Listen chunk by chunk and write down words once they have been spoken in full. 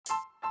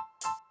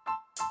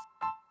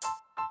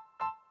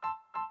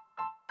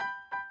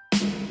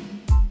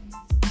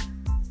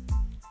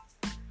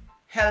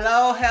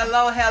Hello,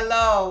 hello,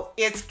 hello.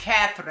 It's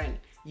Catherine,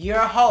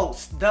 your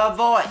host, the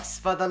voice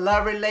for the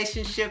Love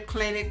Relationship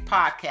Clinic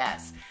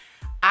podcast.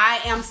 I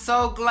am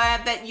so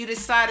glad that you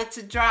decided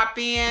to drop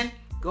in.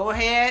 Go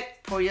ahead,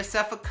 pour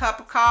yourself a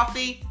cup of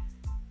coffee,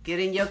 get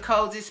in your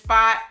cozy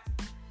spot.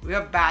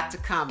 We're about to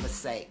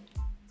conversate.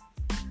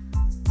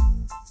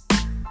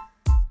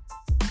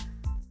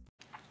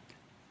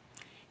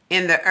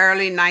 In the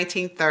early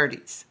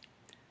 1930s,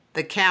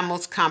 the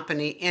Camel's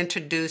Company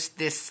introduced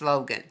this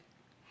slogan,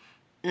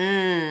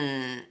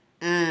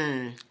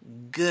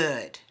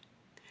 good,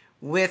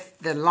 with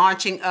the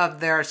launching of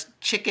their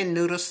chicken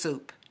noodle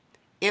soup.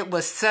 It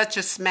was such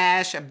a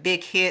smash, a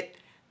big hit,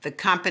 the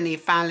company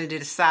finally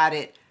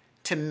decided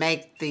to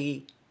make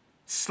the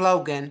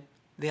slogan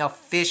the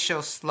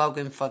official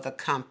slogan for the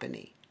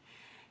company.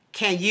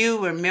 Can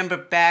you remember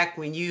back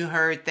when you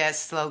heard that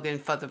slogan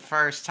for the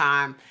first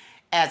time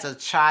as a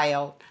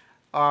child,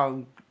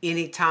 or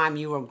any time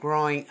you were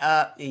growing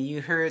up and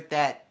you heard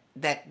that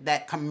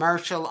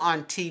commercial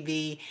on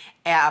TV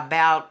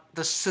about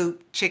the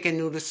soup, chicken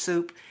noodle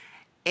soup,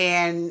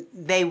 and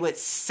they would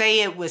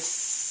say it with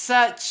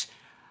such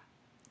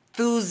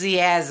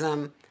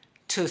enthusiasm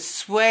to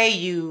sway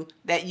you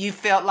that you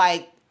felt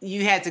like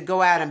you had to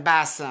go out and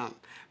buy some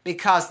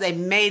because they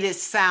made it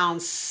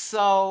sound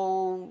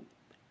so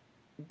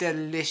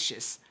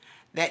delicious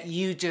that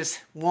you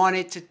just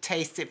wanted to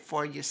taste it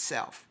for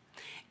yourself.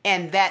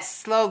 And that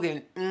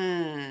slogan,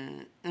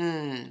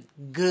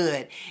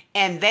 good.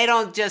 And they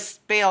don't just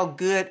spell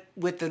good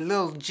with the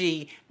little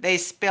g. They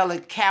spell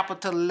it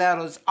capital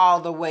letters all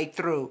the way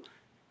through.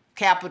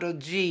 Capital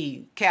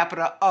G,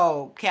 capital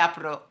O,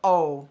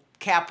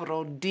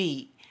 capital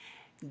D.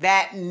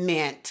 That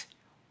meant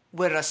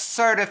with a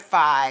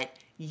certified,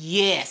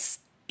 yes,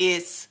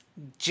 it's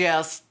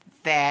just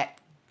that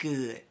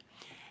good.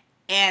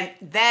 And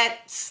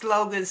that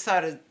slogan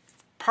sort of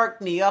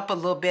perked me up a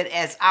little bit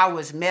as I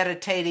was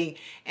meditating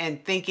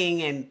and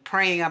thinking and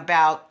praying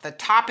about the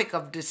topic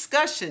of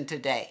discussion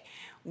today,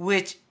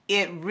 which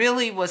it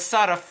really was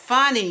sort of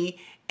funny,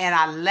 and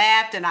I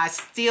laughed, and I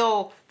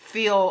still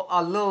feel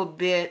a little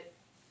bit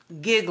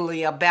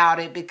giggly about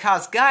it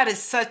because God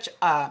is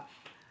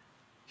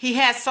He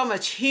has so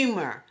much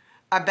humor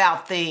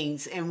about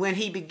things, and when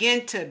He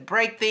began to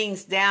break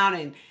things down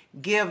and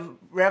give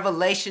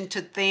revelation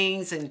to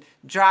things and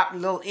drop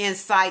little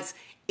insights,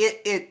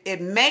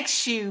 it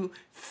makes you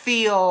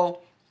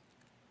feel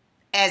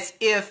as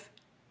if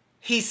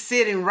He's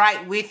sitting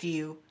right with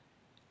you,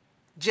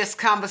 just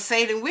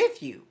conversating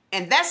with you.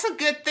 And that's a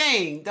good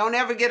thing. Don't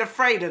ever get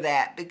afraid of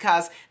that,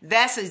 because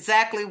that's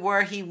exactly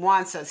where He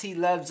wants us. He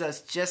loves us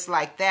just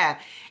like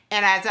that.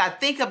 And as I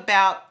think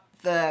about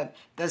the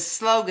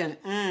slogan,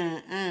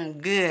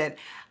 good,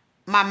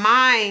 my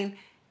mind,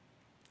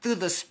 through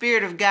the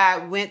Spirit of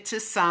God, went to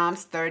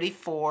Psalms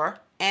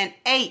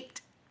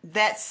 34:8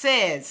 that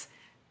says,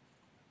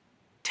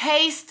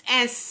 taste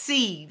and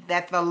see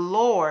that the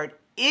Lord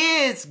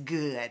is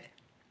good.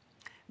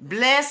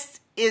 Blessed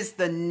is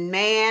the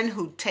man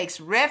who takes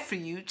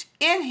refuge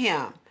in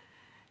Him.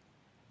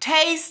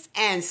 Taste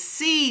and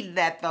see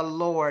that the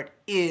Lord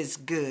is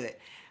good.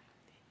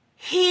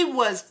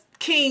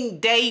 King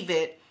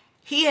David,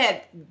 he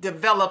had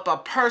developed a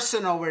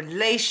personal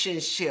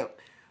relationship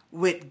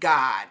with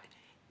God.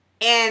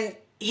 And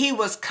he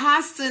was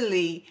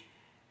constantly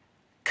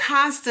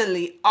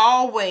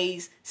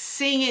always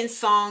singing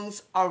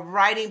songs or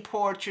writing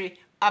poetry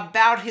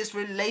about his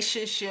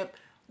relationship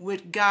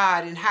with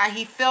God and how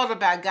he felt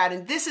about God.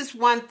 And this is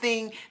one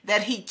thing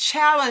that he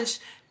challenged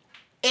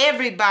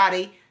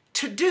everybody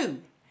to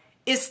do,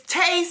 is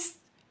taste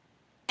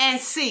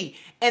and see.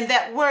 And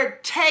that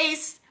word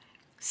taste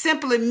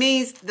simply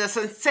means the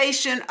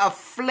sensation of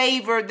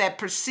flavor that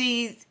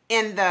proceeds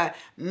in the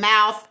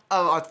mouth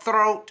or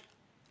throat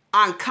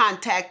on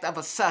contact of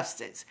a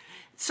substance.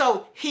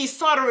 So he's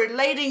sort of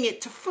relating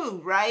it to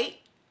food, right?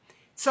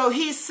 So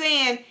he's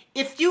saying,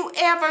 if you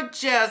ever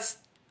just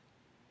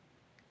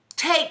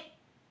take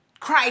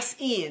Christ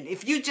in,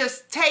 if you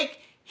just take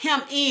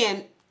Him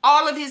in,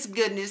 all of His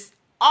goodness,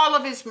 all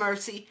of His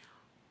mercy,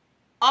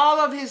 all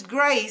of His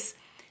grace,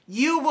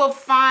 you will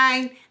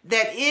find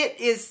that it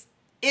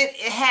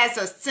has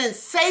a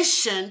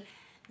sensation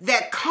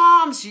that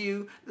calms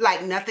you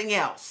like nothing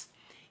else.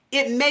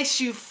 It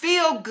makes you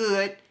feel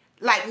good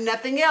like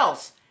nothing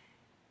else.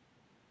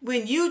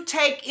 When you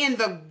take in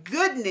the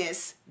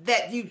goodness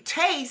that you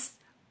taste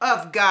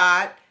of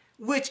God,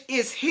 which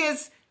is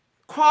His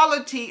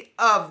quality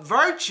of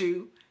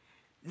virtue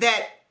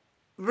that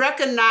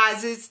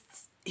recognizes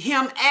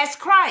Him as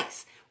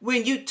Christ,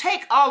 when you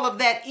take all of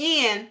that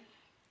in,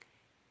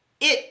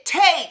 it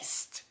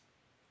tastes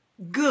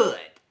good.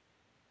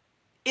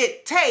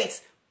 It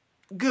tastes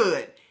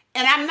good.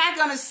 And I'm not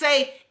going to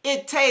say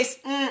it tastes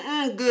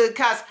good,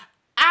 because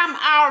I'm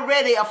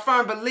already a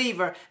firm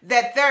believer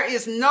that there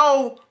is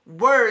no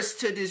words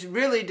to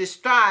really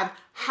describe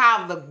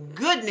how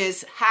good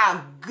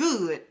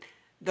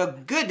the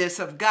goodness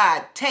of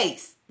God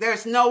tastes.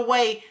 There's no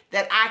way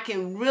that I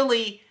can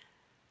really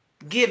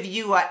give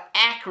you an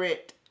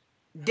accurate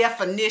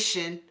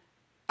definition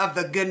of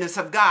the goodness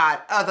of God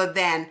other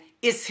than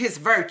it's his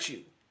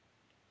virtue.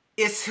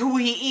 It's who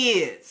he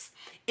is.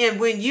 And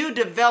when you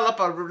develop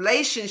a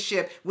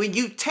relationship, when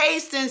you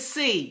taste and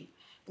see,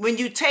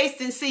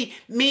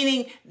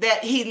 meaning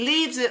that he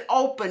leaves it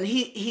open,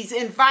 he's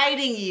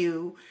inviting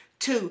you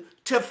to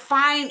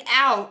find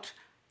out,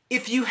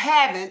 if you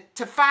haven't,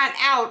 to find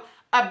out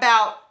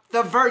about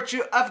the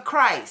virtue of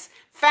Christ.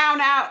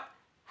 Found out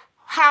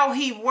how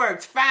he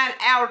works. Find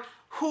out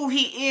who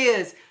he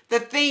is, the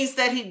things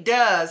that he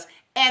does,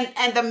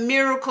 and the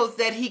miracles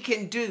that he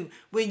can do.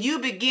 When you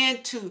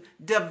begin to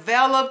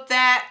develop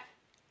that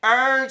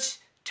urge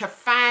to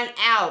find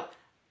out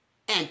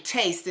and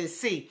taste and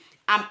see.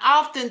 I'm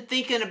often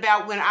thinking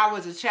about when I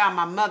was a child.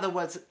 My mother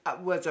was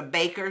a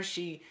baker.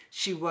 She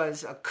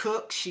was a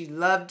cook. She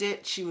loved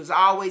it. She was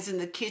always in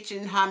the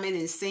kitchen humming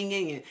and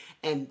singing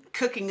and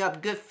cooking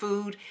up good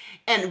food.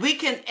 And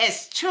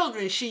as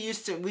children,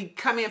 we'd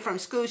come in from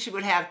school, she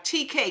would have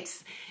tea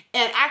cakes.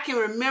 And I can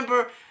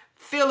remember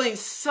feeling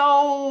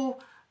so,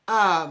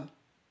 as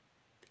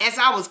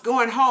I was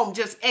going home,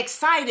 just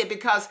excited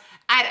because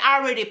I'd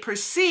already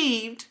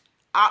perceived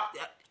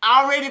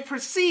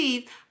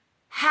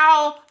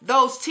how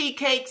those tea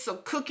cakes or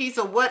cookies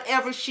or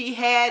whatever she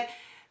had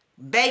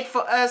baked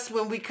for us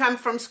when we come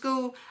from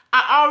school,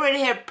 I already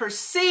had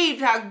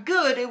perceived how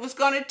good it was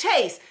going to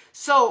taste.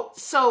 So,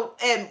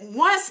 and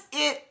once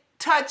it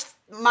touched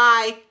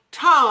my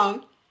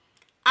tongue,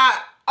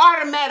 I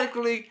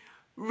automatically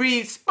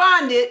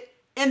responded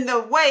in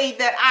the way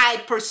that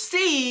I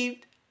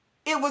perceived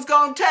it was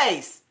going to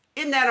taste.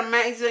 Isn't that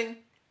amazing?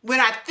 When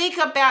I think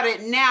about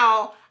it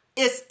now,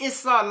 it's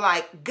sort of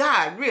like,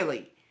 God,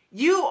 really?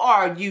 You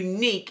are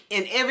unique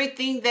in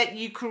everything that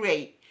you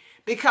create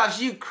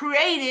because you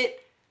created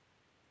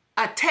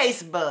a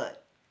taste bud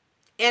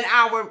in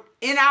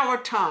our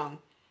tongue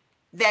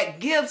that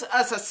gives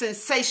us a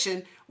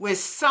sensation when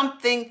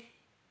something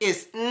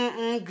is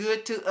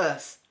good to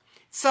us.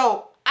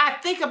 So I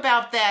think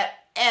about that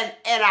and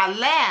I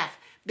laugh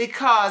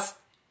because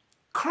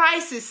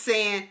Christ is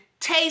saying,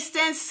 taste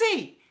and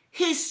see.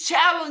 He's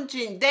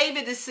challenging.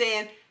 David is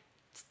saying,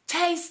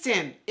 taste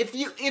him. If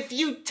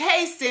you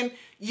taste him,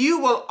 you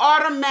will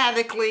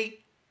automatically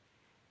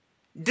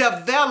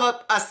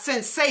develop a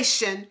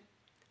sensation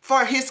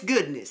for his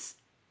goodness.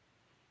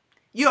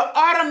 You'll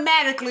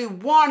automatically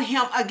want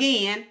him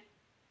again,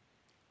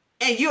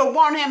 and you'll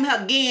want him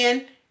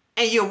again,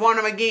 and you'll want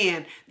him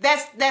again.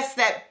 That's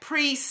that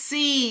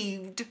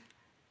perceived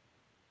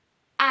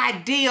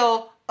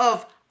ideal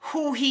of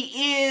who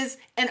he is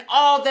and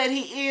all that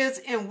he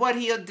is and what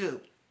he'll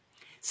do.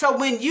 So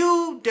when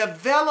you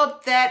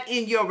develop that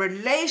in your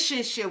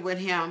relationship with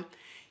him,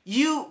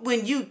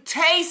 when you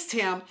taste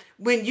him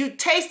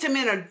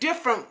in a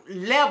different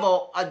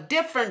level, a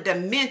different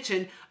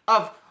dimension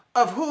of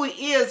who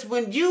he is,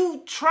 when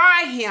you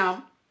try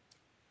him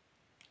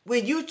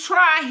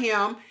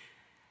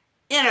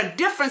in a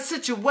different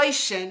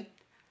situation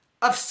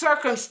of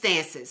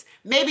circumstances.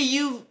 Maybe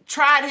you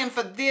tried him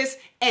for this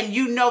and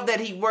you know that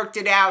he worked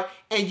it out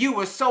and you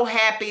were so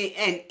happy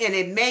and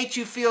it made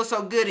you feel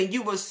so good and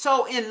you were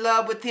so in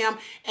love with him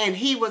and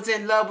he was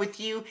in love with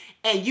you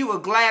and you were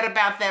glad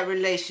about that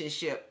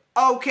relationship.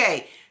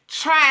 Okay,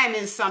 try him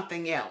in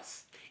something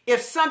else.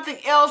 If something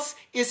else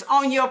is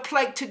on your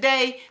plate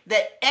today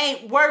that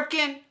ain't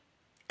working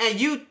and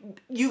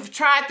you've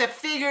tried to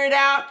figure it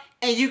out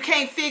and you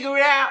can't figure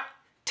it out,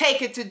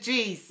 take it to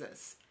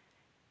Jesus.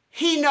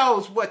 He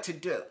knows what to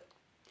do.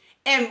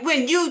 And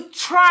when you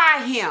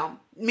try him,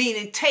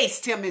 meaning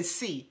taste him and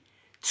see,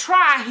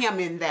 try him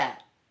in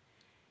that.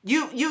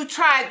 You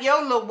tried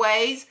your little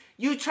ways.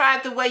 You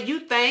tried the way you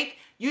think.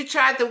 You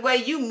tried the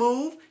way you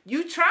move.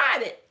 You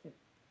tried it.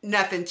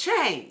 Nothing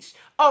changed.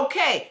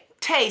 Okay,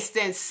 taste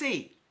and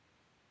see.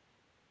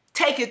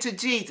 Take it to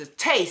Jesus.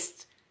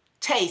 Taste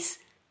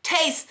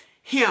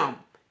him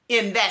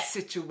in that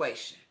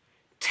situation.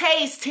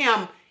 Taste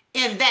him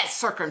in that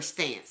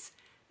circumstance.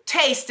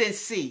 Taste and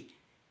see.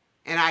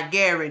 And I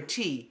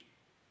guarantee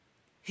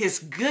his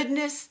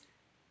goodness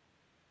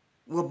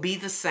will be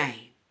the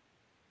same.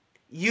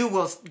 You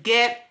will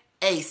get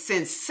a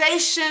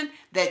sensation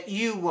that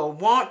you will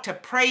want to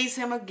praise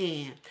him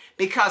again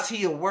because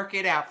he'll work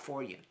it out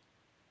for you.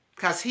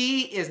 Because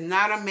he is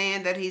not a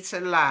man that he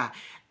should lie.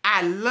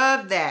 I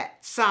love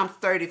that. Psalm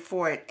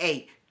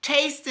 34:8.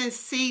 Taste and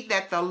see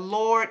that the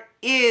Lord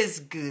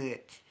is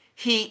good.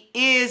 He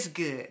is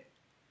good.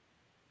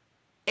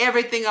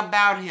 Everything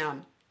about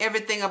him,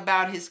 everything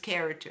about his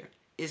character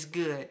is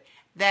good.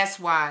 That's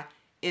why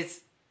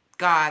it's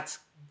God's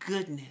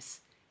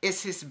goodness.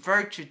 It's his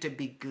virtue to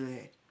be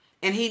good.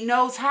 And he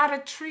knows how to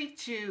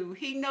treat you.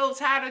 He knows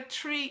how to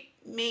treat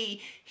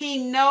me.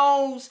 He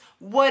knows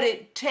what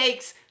it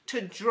takes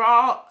to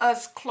draw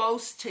us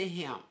close to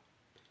him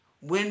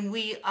when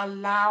we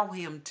allow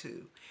him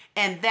to.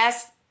 And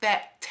that's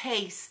that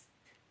taste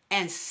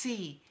and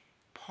see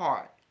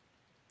part.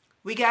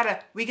 We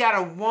gotta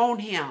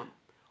want him.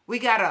 We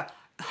gotta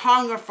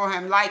hunger for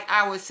him. Like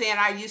I was saying,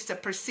 I used to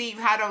perceive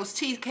how those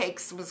tea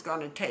cakes was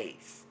gonna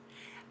taste.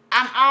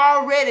 I'm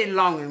already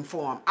longing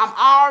for them. I'm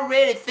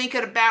already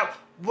thinking about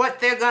what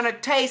they're going to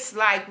taste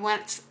like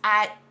once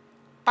I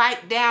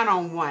bite down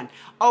on one.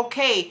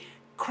 Okay,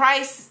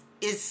 Christ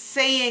is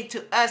saying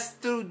to us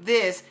through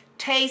this,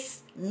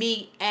 taste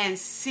me and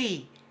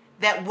see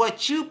that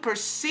what you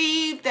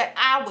perceive that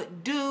I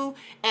would do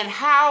and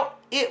how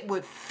it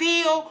would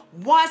feel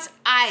once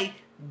I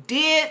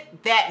did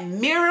that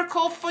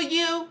miracle for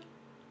you,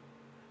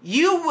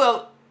 you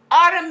will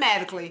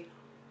automatically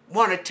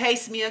want to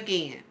taste me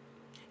again.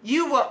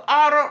 You will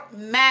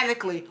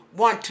automatically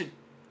want to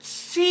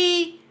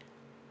see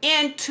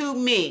into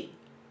me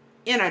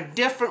in a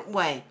different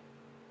way.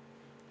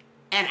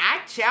 And I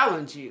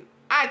challenge you,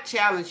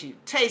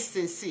 taste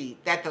and see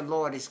that the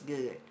Lord is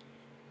good.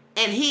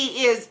 And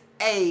he is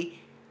a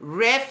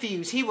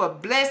refuge. He will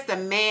bless the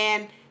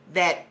man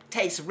that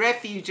takes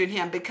refuge in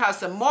him, because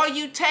the more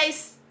you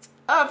taste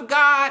of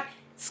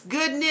God's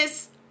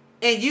goodness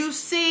and you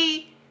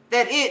see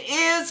that it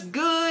is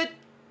good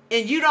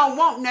and you don't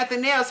want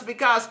nothing else,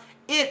 because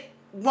it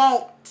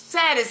won't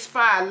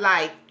satisfy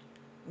like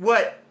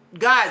what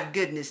God's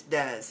goodness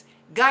does.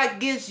 God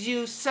gives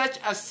you such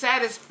a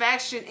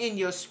satisfaction in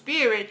your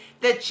spirit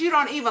that you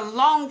don't even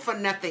long for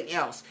nothing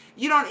else.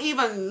 You don't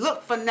even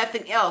look for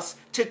nothing else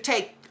to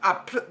take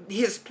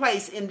his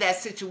place in that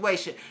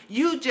situation.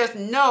 You just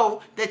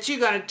know that you're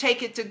going to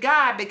take it to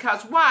God,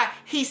 because why?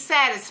 He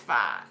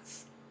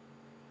satisfies.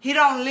 He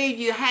don't leave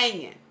you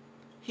hanging.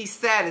 He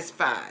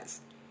satisfies.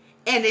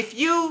 And if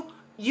you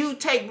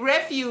take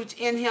refuge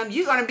in him,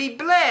 you're going to be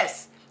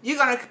blessed. You're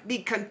going to be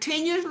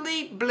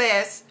continually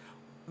blessed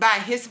by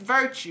his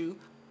virtue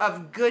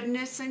of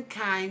goodness and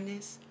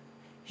kindness.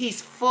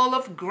 He's full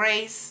of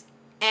grace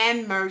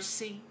and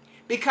mercy,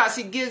 because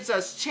he gives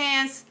us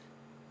chance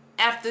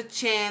after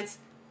chance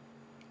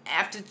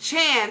after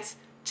chance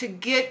to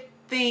get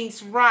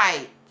things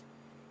right.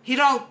 He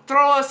don't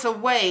throw us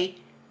away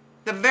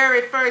the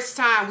very first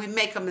time we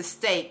make a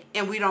mistake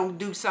and we don't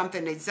do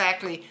something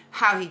exactly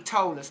how he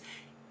told us.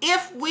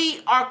 If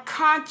we are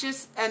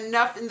conscious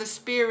enough in the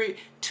spirit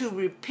to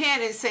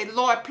repent and say,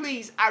 Lord,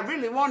 please, I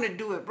really want to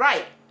do it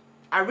right.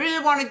 I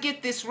really want to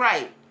get this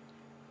right.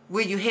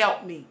 Will you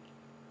help me?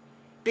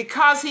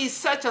 Because he's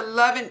such a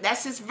loving,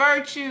 that's his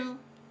virtue.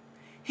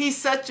 He's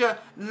such a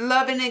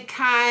loving and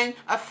kind,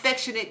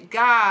 affectionate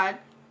God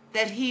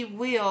that he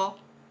will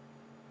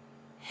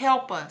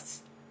help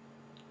us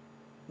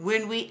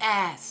when we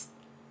ask.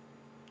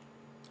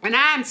 And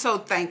I'm so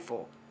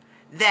thankful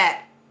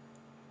that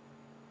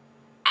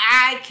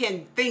I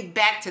can think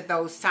back to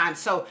those times.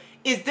 So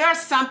is there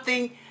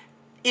something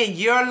in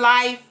your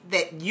life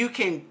that you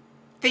can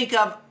think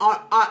of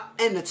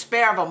in the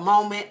spare of a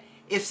moment,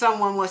 if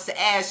someone was to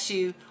ask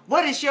you,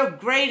 what is your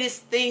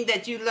greatest thing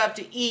that you love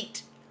to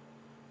eat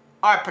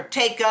or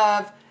partake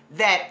of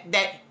that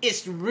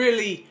is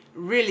really,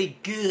 really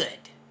good?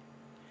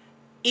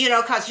 You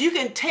know, because you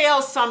can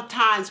tell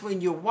sometimes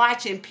when you're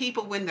watching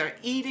people when they're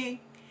eating.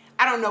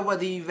 I don't know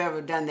whether you've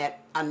ever done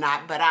that or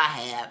not, but I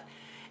have.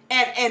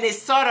 And it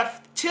sort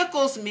of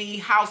tickles me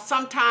how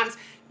sometimes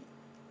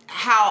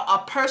how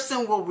a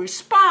person will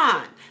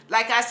respond.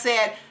 Like I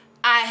said,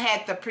 I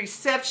had the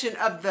perception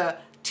of the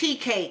tea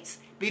cakes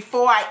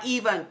before I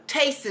even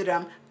tasted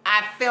them.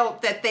 I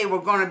felt that they were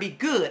going to be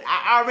good.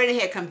 I already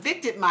had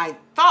convicted my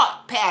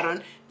thought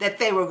pattern that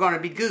they were going to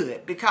be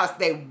good because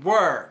they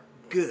were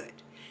good.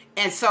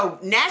 And so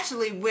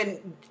naturally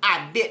when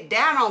I bit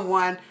down on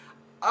one,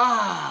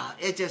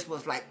 it just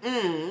was like,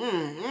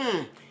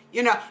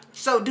 You know,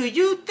 so do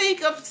you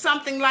think of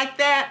something like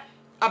that,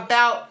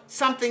 about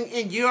something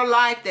in your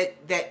life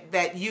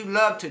that you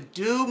love to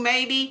do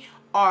maybe,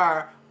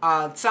 or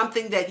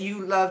something that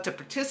you love to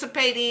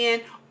participate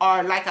in,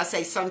 or like I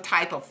say, some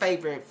type of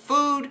favorite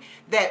food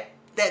that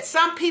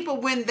some people,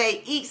 when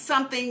they eat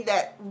something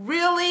that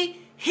really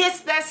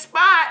hits that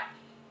spot,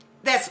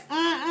 that's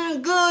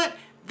good,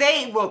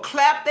 they will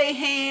clap their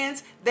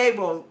hands, they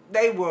will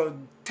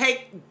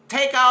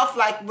take off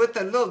like with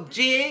a little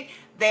jig,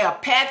 they'll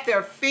pat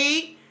their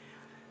feet.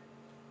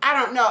 I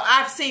don't know.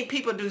 I've seen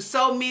people do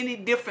so many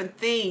different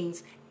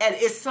things, and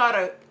it's sort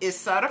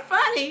of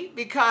funny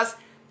because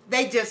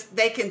they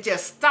can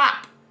just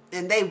stop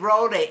and they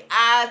roll their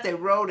eyes, they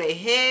roll their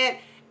head,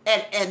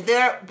 and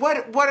they're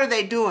what are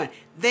they doing?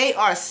 They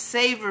are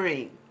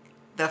savoring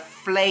the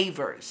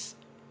flavors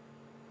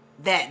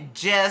that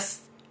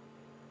just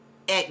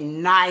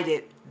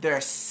ignited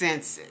their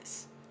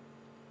senses.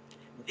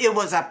 It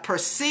was a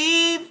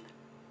perceived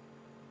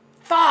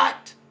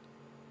thought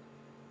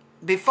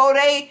before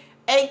they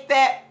ate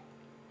that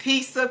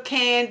piece of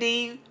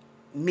candy,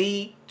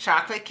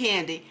 chocolate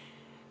candy,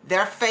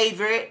 their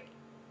favorite.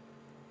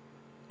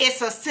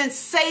 It's a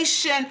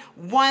sensation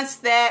once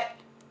that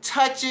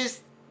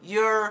touches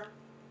your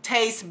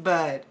taste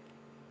bud.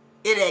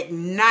 It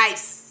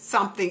ignites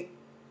something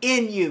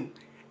in you.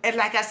 And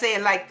like I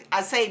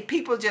say,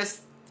 people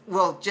just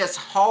will just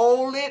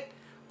hold it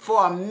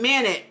for a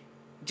minute,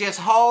 just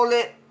hold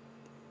it,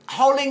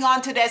 holding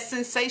on to that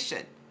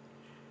sensation.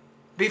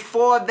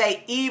 before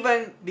they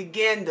even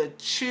begin to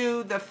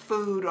chew the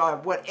food or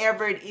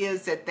whatever it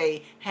is that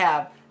they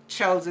have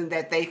chosen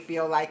that they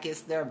feel like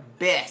is their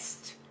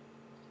best.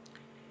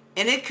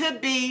 And it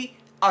could be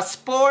a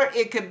sport,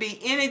 it could be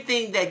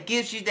anything that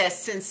gives you that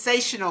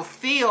sensational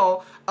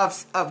feel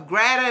of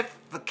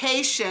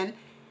gratification,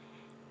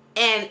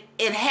 and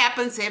it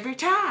happens every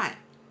time.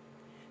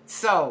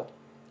 So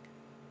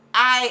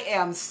I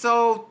am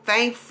so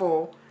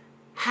thankful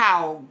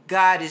how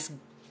God is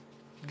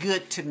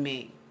good to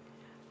me,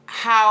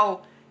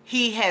 how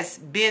he has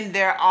been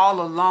there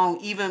all along,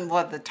 even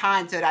for the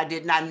times that I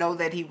did not know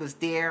that he was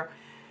there.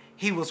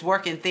 He was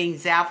working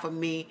things out for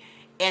me.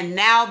 And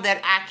now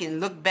that I can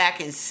look back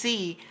and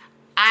see,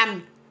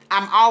 I'm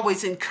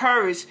always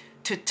encouraged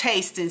to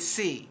taste and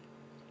see.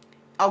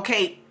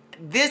 Okay,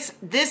 this,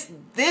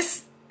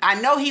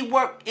 I know he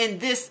worked in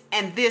this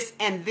and this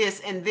and this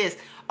and this.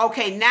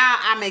 Okay, now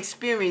I'm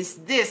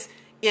experiencing this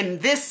in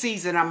this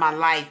season of my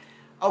life.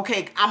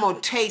 Okay, I'm going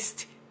to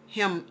taste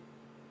him.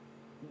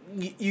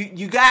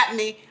 You got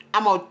me?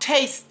 I'm going to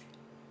taste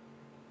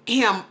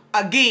him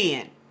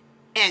again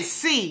and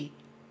see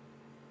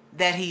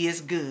that he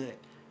is good.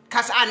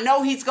 Because I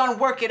know he's going to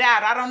work it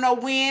out. I don't know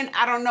when.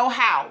 I don't know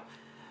how.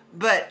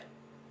 But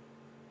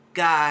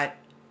God,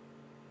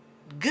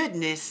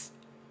 goodness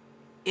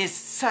is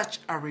such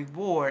a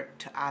reward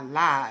to our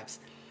lives.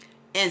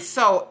 And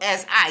so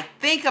as I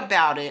think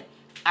about it,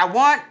 I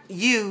want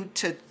you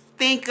to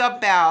think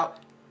about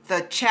the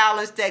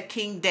challenge that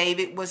King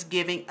David was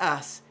giving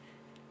us.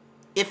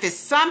 If it's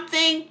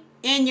something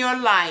in your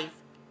life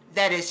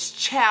that is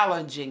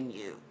challenging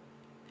you,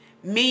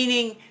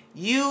 meaning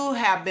you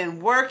have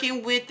been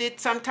working with it,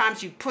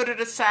 sometimes you put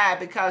it aside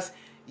because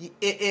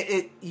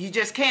you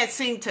just can't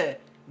seem to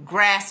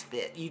grasp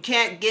it. You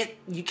can't get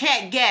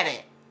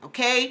it,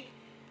 okay?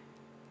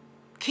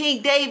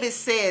 King David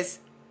says,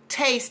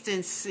 taste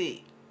and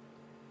see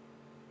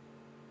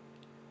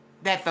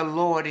that the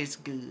Lord is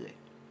good.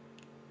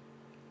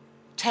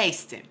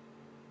 Taste him.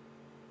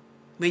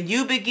 When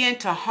you begin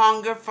to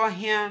hunger for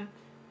him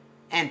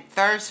and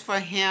thirst for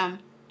him,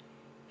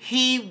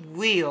 he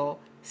will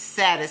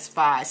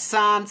satisfy.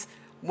 Psalms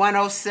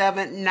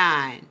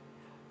 107:9.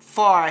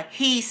 For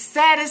he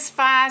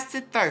satisfies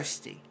the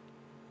thirsty,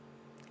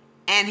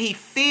 and he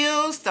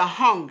fills the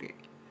hungry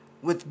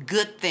with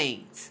good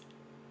things.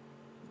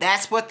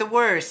 That's what the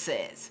word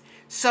says.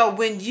 So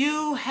when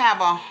you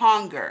have a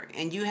hunger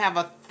and you have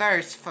a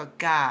thirst for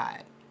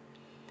God,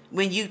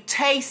 when you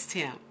taste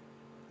him,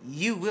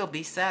 you will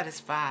be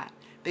satisfied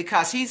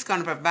because he's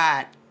going to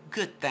provide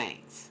good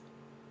things.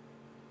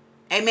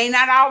 It may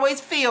not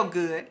always feel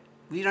good.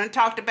 We done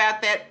talked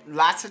about that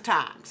lots of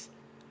times.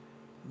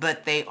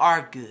 But they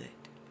are good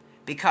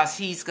because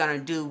he's going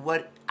to do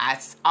what I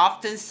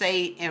often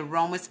say in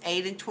Romans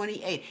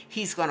 8:28.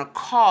 He's going to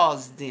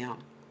cause them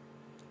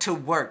to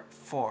work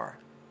for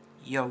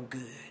your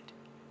good.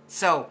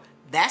 So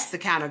that's the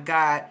kind of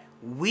God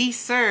we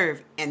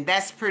serve, and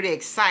that's pretty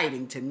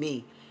exciting to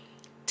me.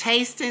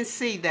 Taste and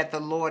see that the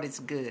Lord is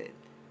good.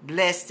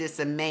 Blessed is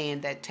the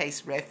man that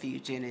takes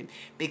refuge in him,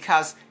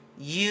 because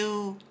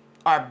you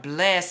are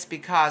blessed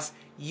because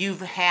you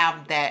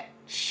have that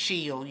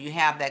shield, you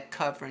have that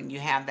covering, you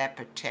have that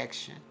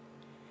protection.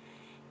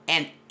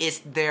 And it's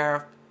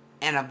there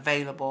and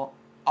available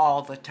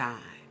all the time.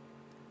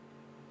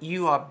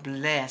 You are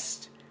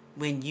blessed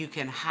when you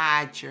can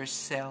hide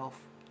yourself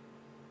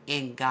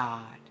in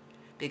God,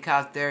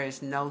 because there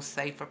is no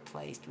safer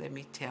place, let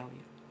me tell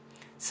you.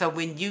 So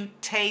when you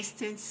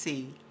taste and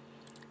see,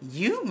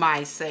 you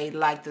might say,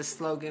 like the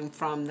slogan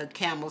from the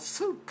Camel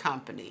Soup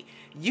Company,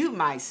 you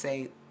might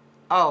say,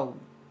 oh,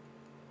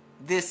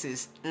 this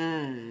is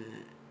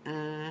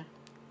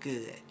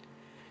good.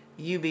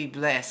 You be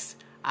blessed.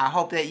 I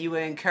hope that you were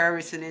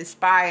encouraged and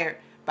inspired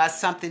by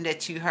something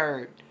that you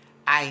heard.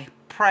 I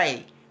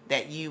pray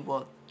that you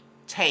will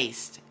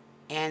taste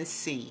and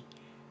see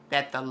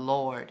that the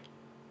Lord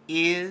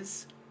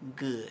is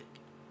good.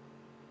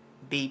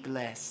 Be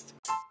blessed.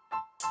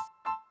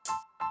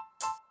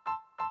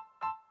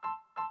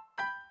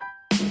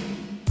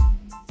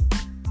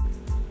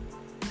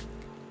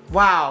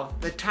 Wow,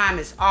 the time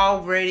is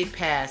already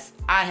past.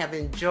 I have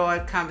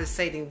enjoyed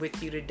conversating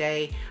with you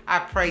today. I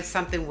pray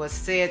something was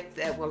said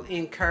that will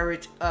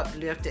encourage,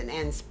 uplift, and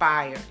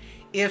inspire.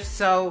 If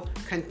so,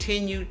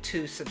 continue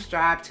to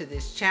subscribe to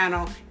this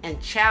channel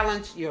and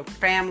challenge your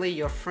family,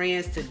 your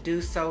friends to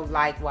do so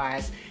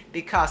likewise,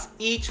 because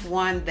each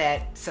one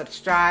that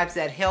subscribes,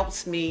 that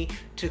helps me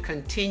to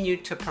continue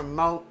to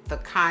promote the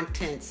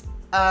contents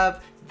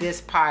of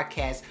this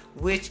podcast,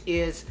 which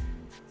is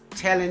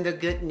telling the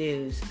good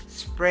news,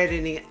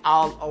 spreading it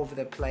all over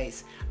the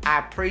place. I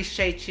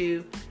appreciate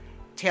you.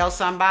 Tell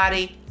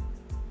somebody.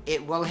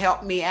 It will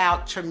help me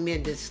out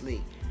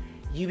tremendously.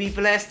 You be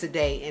blessed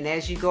today, and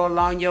as you go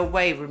along your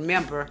way,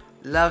 remember,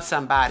 love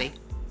somebody.